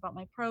things about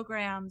my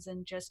programs,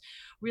 and just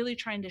really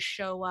trying to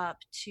show up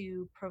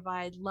to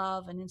provide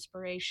love and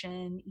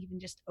inspiration, even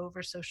just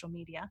over social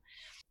media.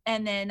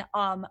 And then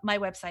my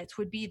websites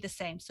would be the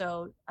same.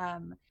 So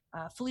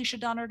Felicia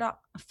Donner.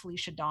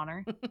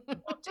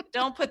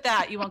 Don't put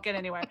that. You won't get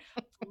anywhere.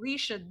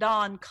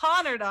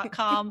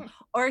 FeliciaDawnConnor.com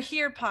or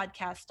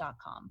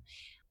HerePodcast.com.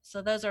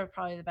 So those are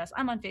probably the best.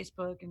 I'm on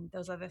Facebook and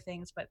those other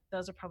things, but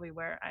those are probably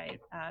where I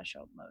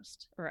show up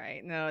most.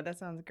 Right. No, that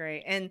sounds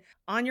great. And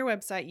on your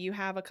website, you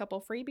have a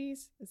couple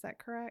freebies. Is that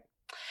correct?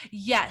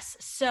 Yes.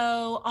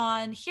 So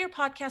on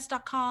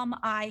HerePodcast.com,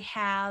 I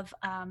have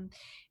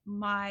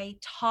my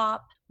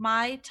top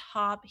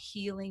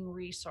healing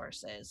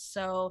resources.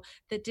 So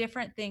the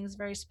different things,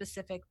 very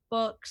specific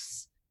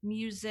books,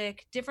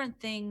 music,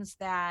 different things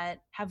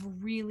that have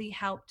really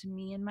helped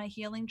me in my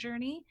healing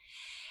journey.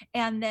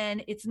 And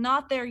then it's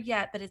not there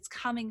yet, but it's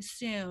coming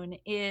soon,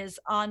 is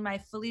on my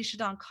Felicia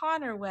Dawn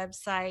Connor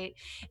website,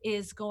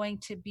 is going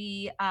to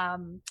be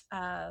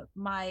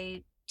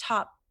my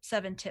top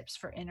 7 tips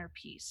for inner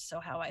peace. So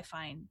how I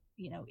find,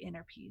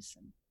 inner peace,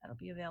 and that'll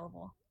be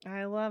available.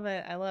 I love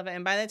it.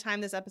 And by the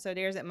time this episode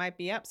airs, it might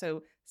be up.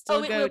 So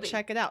still go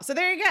check it out. So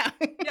there you go.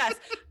 Yes.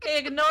 Okay,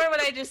 ignore what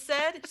I just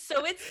said.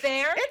 So it's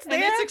there. It's there.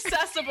 And it's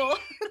accessible.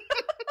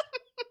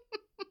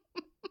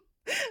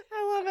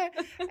 I love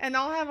it. And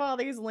I'll have all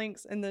these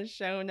links in the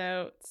show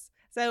notes.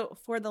 So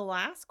for the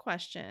last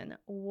question,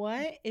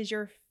 what is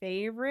your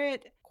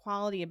favorite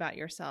quality about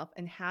yourself,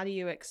 and how do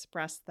you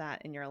express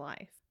that in your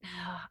life?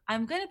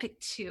 I'm going to pick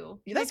 2.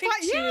 That's fine.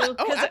 Yeah.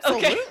 Oh,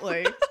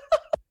 absolutely. Okay.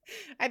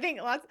 I think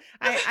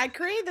I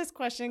created this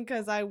question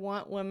because I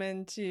want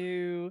women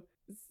to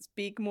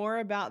speak more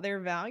about their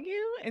value.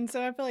 And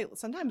so I feel like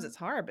sometimes it's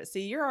hard, but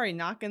see, you're already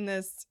knocking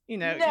this,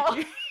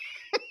 No.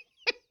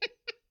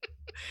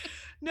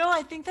 No,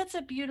 I think that's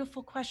a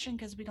beautiful question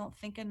because we don't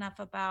think enough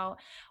about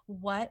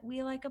what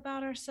we like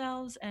about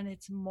ourselves. And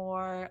it's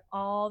more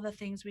all the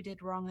things we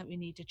did wrong that we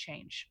need to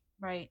change,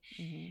 right?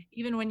 Mhm.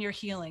 Even when you're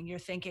healing, you're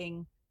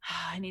thinking,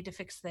 I need to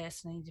fix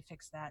this and I need to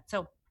fix that.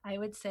 So I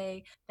would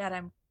say that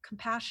I'm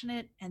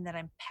compassionate and that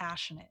I'm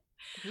passionate.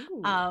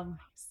 Ooh, Um,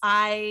 nice.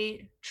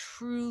 I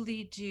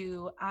truly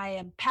do. I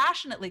am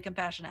passionately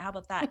compassionate. How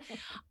about that?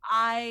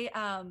 I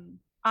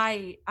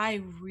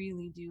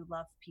really do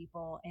love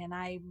people and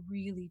I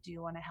really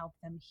do want to help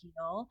them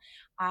heal.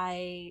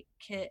 I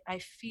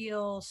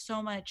feel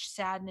so much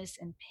sadness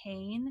and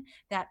pain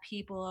that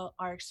people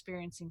are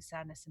experiencing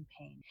sadness and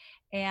pain.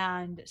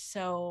 And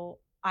so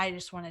I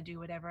just want to do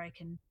whatever I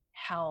can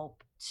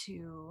help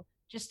to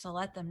just to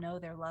let them know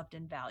they're loved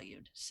and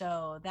valued.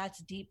 So that's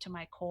deep to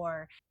my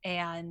core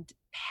and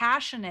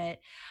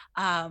passionate.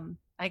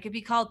 I could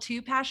be called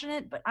too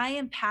passionate, but I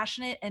am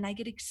passionate and I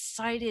get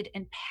excited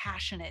and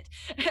passionate.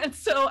 And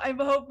so I'm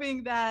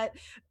hoping that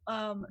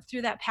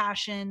through that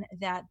passion,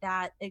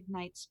 that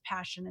ignites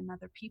passion in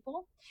other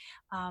people.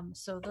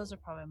 So those are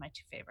probably my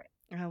two favorite.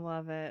 I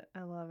love it.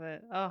 I love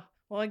it. Oh,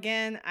 well,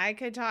 again, I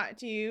could talk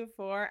to you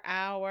for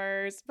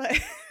hours, but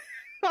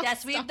I'll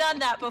Yes, we've stop. done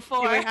that Yeah,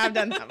 before. we have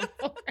done that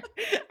before.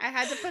 I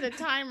had to put a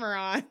timer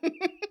on.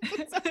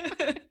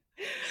 So-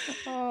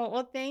 oh,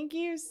 well, thank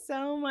you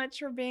so much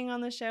for being on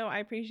the show. I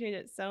appreciate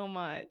it so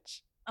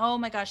much. Oh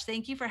my gosh,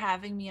 thank you for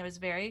having me. I was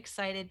very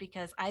excited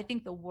because I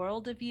think the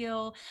world of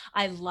you.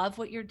 I love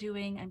what you're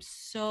doing. I'm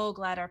so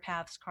glad our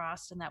paths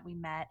crossed and that we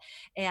met.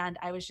 And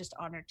I was just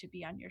honored to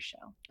be on your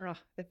show. Oh,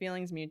 the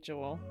feeling's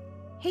mutual.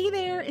 Hey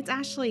there, it's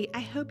Ashley.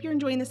 I hope you're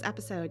enjoying this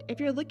episode. If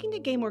you're looking to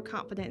gain more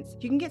confidence,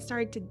 you can get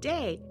started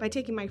today by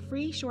taking my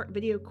free short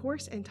video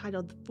course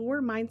entitled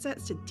 4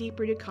 Mindsets to Deep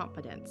Rooted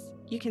Confidence.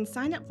 You can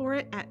sign up for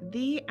it at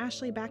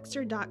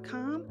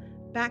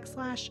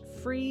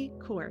theashleybaxter.com/free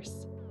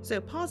course. So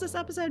pause this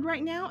episode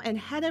right now and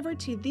head over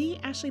to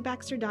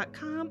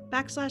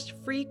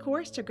theashleybaxter.com/free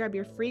course to grab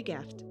your free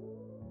gift.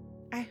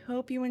 I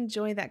hope you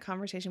enjoyed that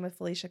conversation with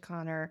Felicia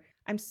Connor.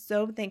 I'm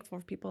so thankful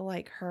for people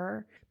like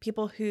her,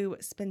 people who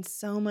spend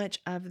so much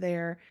of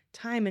their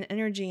time and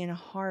energy and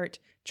heart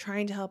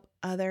trying to help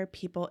other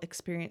people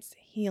experience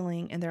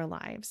healing in their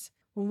lives.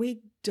 When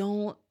we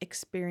don't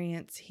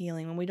experience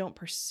healing, when we don't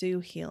pursue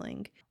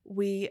healing,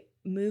 we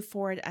move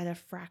forward at a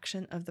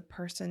fraction of the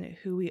person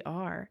who we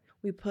are.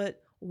 We put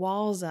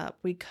walls up,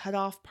 we cut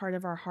off part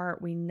of our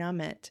heart, we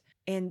numb it,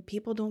 and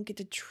people don't get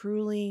to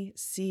truly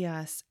see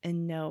us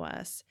and know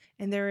us.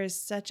 And there is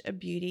such a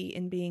beauty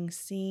in being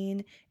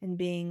seen and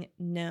being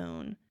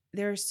known.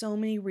 There are so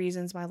many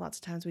reasons why lots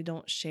of times we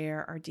don't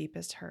share our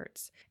deepest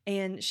hurts.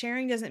 And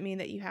sharing doesn't mean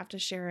that you have to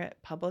share it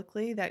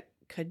publicly. That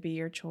could be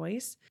your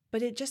choice.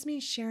 But it just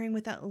means sharing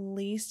with at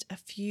least a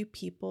few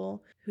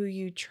people who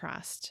you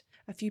trust,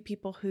 a few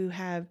people who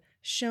have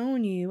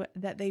shown you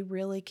that they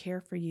really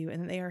care for you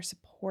and that they are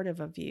supportive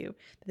of you,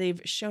 that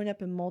they've shown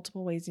up in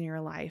multiple ways in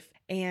your life.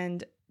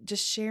 And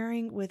just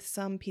sharing with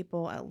some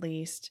people at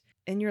least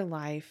in your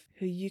life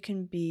who you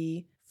can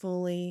be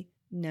fully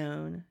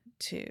known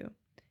to.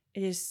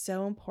 It is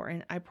so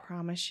important. I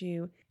promise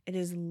you, it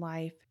is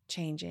life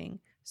changing.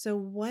 So,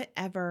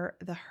 whatever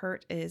the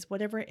hurt is,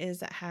 whatever it is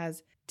that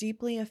has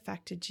deeply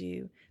affected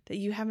you that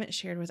you haven't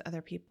shared with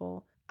other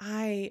people,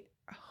 I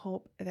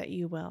hope that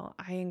you will.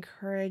 I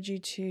encourage you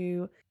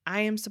to.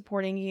 I am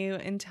supporting you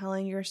in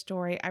telling your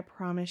story. I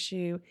promise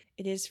you,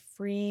 it is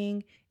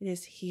freeing, it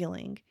is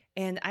healing.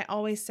 And I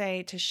always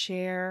say to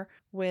share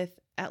with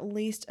at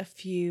least a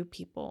few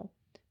people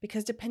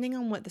because depending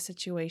on what the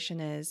situation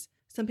is,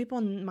 some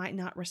people might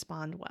not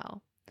respond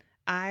well.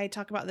 I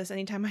talk about this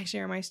anytime I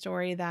share my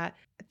story that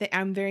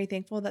I'm very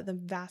thankful that the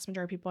vast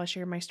majority of people I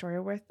shared my story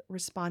with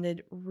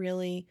responded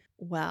really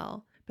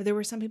well. But there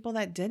were some people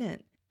that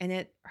didn't, and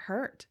it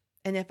hurt.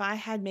 And if I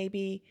had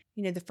maybe,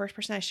 the first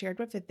person I shared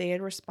with, if they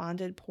had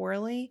responded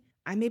poorly,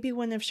 I maybe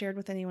wouldn't have shared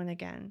with anyone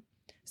again.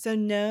 So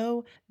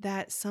know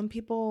that some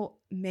people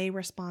may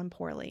respond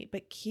poorly,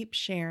 but keep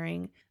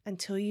sharing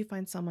until you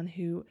find someone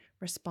who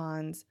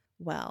responds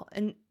well.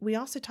 And we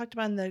also talked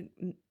about in the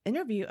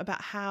interview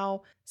about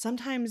how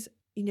sometimes,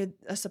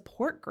 a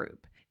support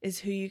group is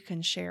who you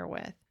can share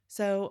with.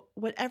 So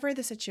whatever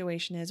the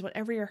situation is,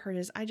 whatever your hurt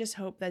is, I just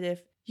hope that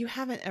if you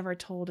haven't ever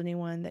told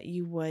anyone, that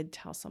you would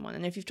tell someone.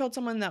 And if you've told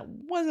someone that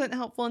wasn't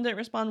helpful and didn't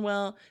respond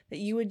well, that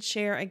you would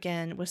share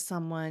again with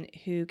someone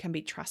who can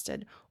be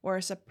trusted, or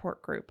a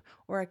support group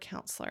or a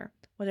counselor,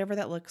 whatever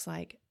that looks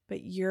like.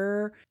 But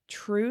your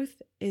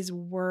truth is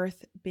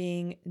worth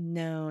being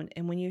known.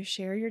 And when you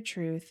share your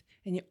truth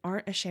and you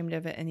aren't ashamed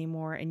of it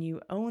anymore and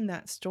you own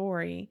that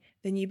story,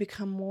 then you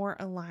become more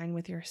aligned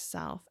with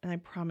yourself. And I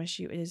promise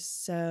you, it is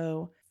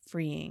so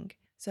freeing.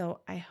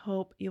 So I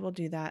hope you will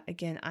do that.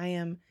 Again, I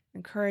am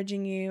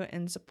encouraging you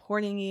and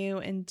supporting you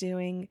in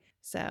doing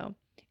so.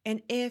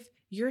 And if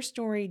your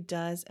story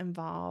does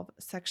involve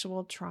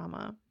sexual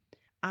trauma,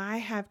 I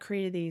have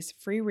created these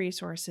free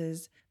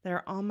resources that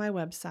are on my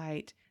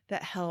website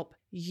that help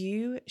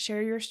you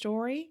share your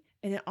story.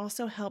 And it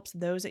also helps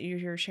those that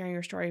you're sharing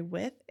your story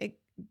with. It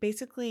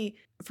basically,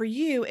 for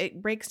you,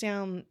 it breaks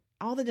down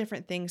all the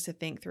different things to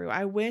think through.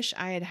 I wish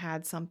I had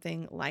had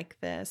something like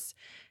this.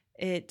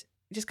 It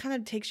just kind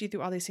of takes you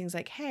through all these things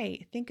like,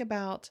 hey, think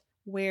about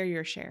where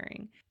you're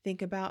sharing,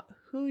 think about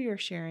who you're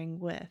sharing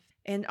with,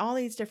 and all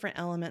these different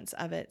elements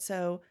of it.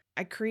 So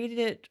I created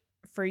it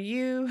for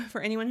you,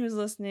 for anyone who's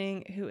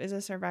listening who is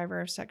a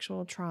survivor of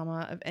sexual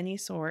trauma of any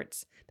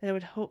sorts, that it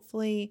would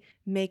hopefully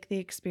make the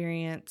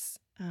experience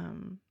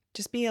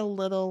just be a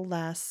little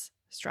less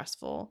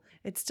stressful.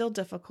 It's still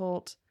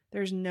difficult.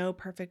 There's no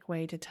perfect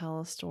way to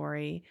tell a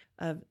story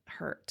of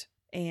hurt.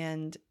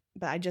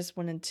 But I just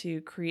wanted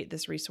to create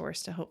this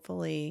resource to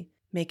hopefully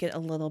make it a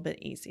little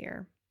bit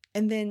easier.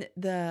 And then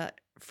the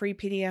free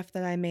PDF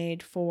that I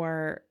made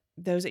for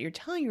those that you're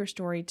telling your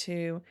story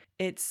to,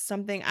 it's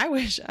something I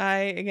wish I,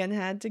 again,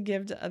 had to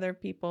give to other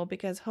people,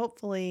 because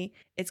hopefully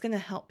it's going to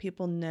help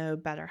people know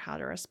better how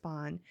to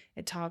respond.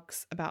 It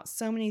talks about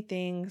so many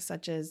things,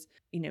 such as,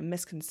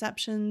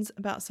 misconceptions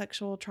about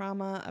sexual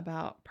trauma,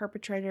 about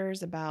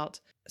perpetrators, about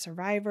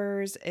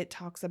survivors. It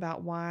talks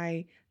about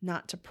why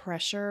not to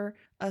pressure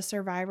a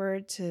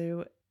survivor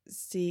to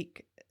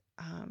seek,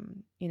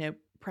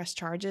 press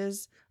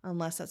charges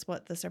unless that's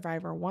what the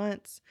survivor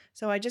wants.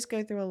 So I just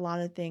go through a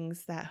lot of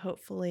things that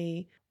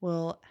hopefully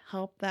will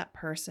help that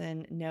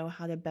person know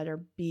how to better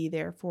be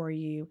there for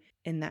you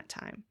in that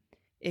time.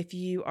 If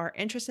you are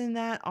interested in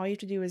that, all you have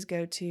to do is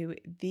go to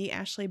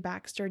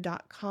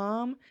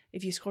theashleybaxter.com.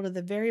 If you scroll to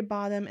the very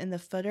bottom in the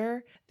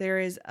footer, there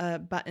is a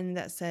button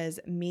that says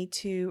Me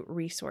Too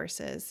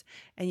Resources,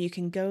 and you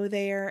can go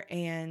there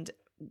and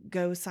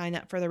go sign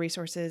up for the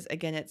resources.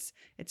 Again, it's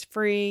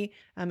free.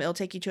 It'll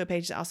take you to a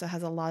page that also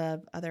has a lot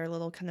of other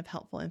little kind of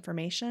helpful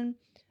information,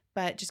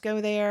 but just go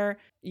there.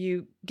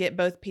 You get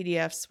both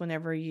PDFs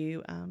whenever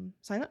you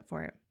sign up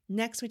for it.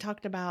 Next, we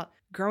talked about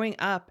growing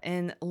up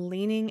and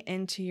leaning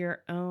into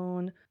your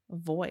own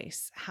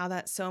voice, how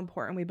that's so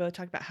important. We both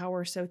talked about how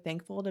we're so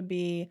thankful to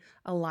be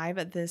alive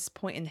at this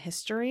point in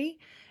history,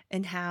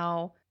 and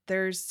how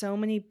there's so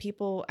many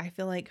people, I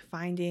feel like,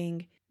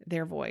 finding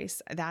their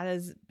voice. That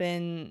has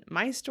been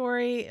my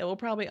story. It will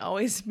probably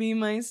always be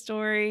my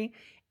story.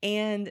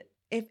 And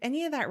if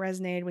any of that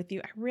resonated with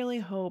you, I really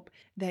hope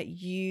that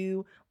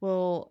you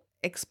will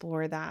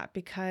explore that,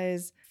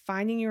 because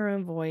finding your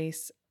own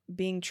voice,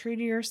 being true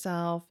to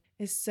yourself,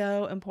 is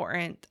so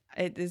important.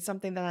 It is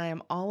something that I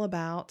am all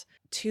about.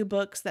 2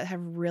 books that have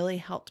really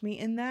helped me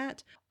in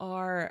that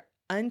are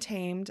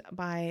Untamed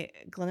by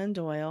Glennon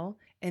Doyle,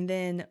 and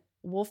then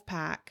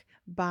Wolfpack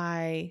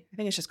by, I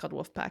think it's just called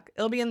Wolfpack.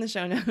 It'll be in the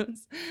show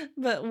notes,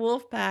 but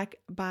Wolfpack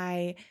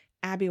by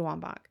Abby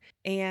Wambach.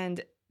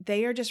 And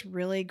they are just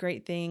really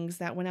great things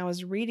that when I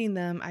was reading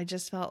them, I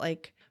just felt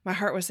like my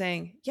heart was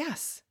saying,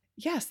 yes,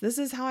 this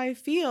is how I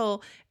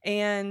feel.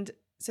 And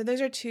so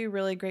those are 2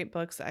 really great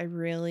books that I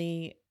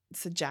really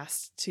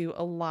suggest to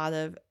a lot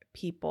of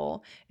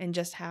people, and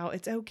just how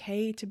it's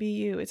okay to be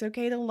you. It's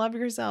okay to love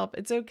yourself.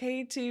 It's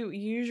okay to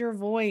use your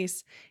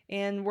voice.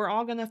 And we're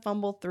all going to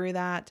fumble through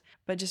that,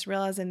 but just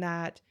realizing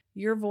that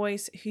your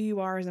voice, who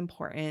you are, is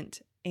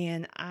important.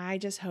 And I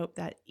just hope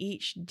that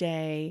each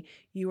day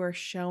you are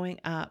showing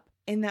up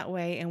in that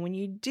way. And when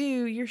you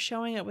do, you're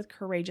showing up with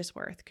courageous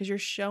worth, because you're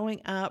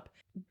showing up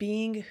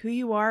being who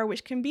you are,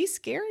 which can be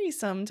scary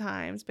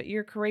sometimes, but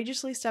you're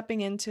courageously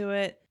stepping into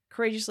it,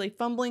 courageously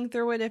fumbling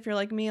through it if you're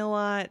like me a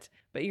lot,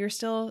 but you're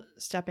still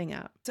stepping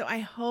up. So I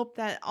hope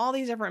that all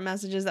these different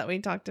messages that we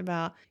talked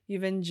about,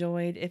 you've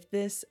enjoyed. If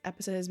this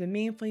episode has been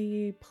meaningful to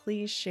you,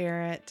 please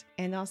share it,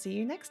 and I'll see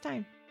you next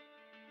time.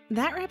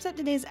 That wraps up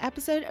today's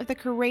episode of the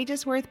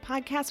Courageous Worth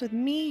podcast with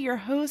me, your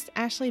host,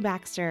 Ashley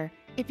Baxter.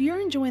 If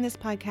you're enjoying this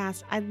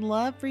podcast, I'd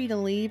love for you to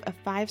leave a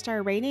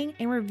 5-star rating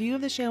and review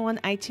of the show on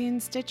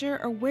iTunes, Stitcher,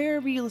 or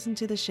wherever you listen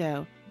to the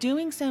show.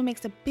 Doing so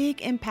makes a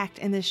big impact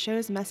in this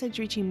show's message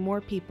reaching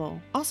more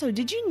people. Also,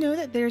 did you know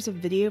that there's a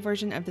video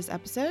version of this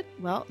episode?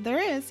 Well, there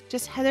is.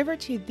 Just head over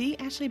to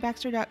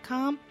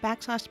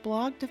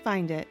theashleybaxter.com/blog to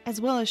find it, as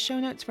well as show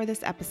notes for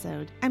this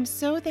episode. I'm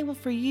so thankful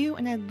for you,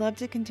 and I'd love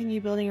to continue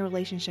building a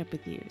relationship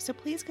with you. So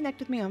please connect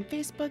with me on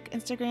Facebook,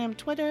 Instagram,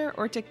 Twitter,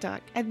 or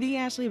TikTok at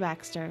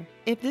 @theashleybaxter.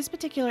 If this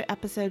particular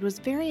episode was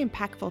very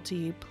impactful to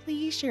you,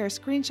 please share a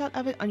screenshot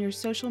of it on your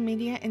social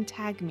media and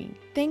tag me.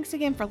 Thanks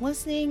again for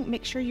listening.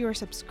 Make sure you are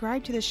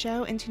subscribed to the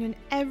show and tune in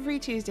every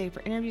Tuesday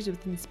for interviews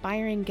with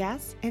inspiring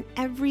guests, and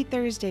every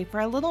Thursday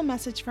for a little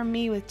message from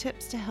me with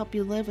tips to help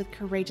you live with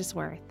courageous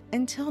worth.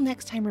 Until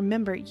next time,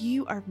 remember,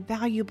 you are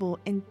valuable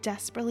and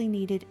desperately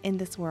needed in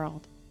this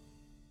world.